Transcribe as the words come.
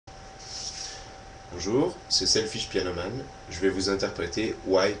Bonjour, c'est Selfish Pianoman. Je vais vous interpréter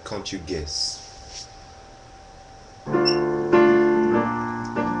Why Can't You Guess? Why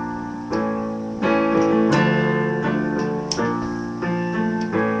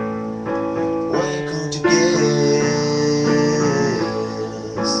can't you guess?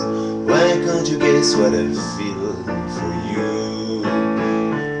 Why can't you guess what I feel for you?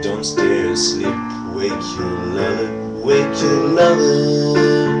 Don't stay asleep, wake your lover, wake your lover.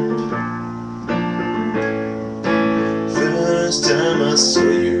 First time I saw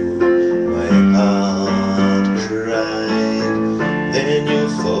you, my heart cried. Then you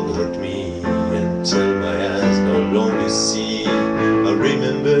forgot me until my eyes no longer see. I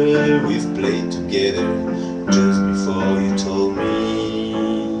remember we've played together just before you told me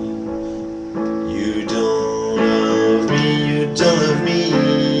you don't love me, you don't love me.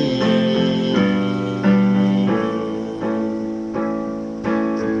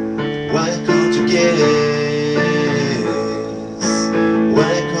 Why can't you guess?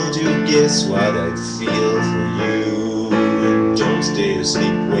 Guess what I feel for you. Don't stay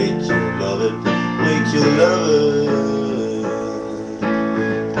asleep, wake your lover, wake your lover.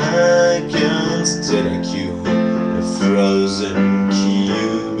 I can't stay like you, a frozen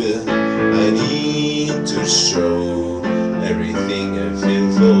cube. I need to show everything I feel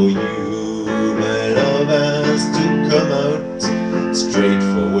for you. My love has to come out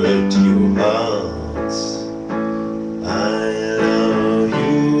straightforward to your heart. I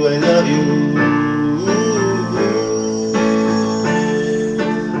love you.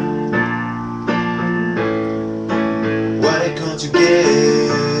 Why can't you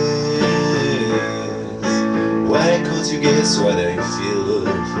guess? Why can't you guess what I feel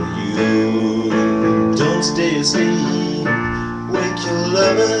for you? Don't stay asleep, wake your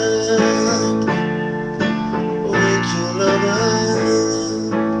lover, wake your lover.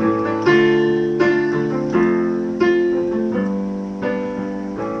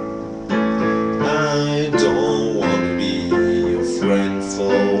 I don't wanna be your friend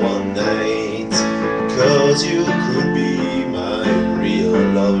for one night, 'cause you could be my real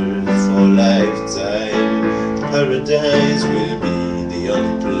lover for lifetime. Paradise will be the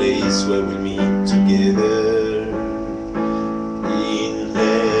only place where we meet together. In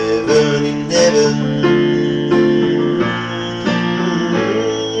heaven, in heaven.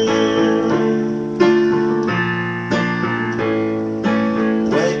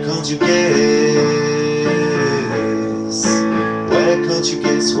 Why can't you guess? Why can't you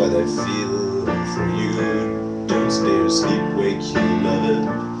guess what I feel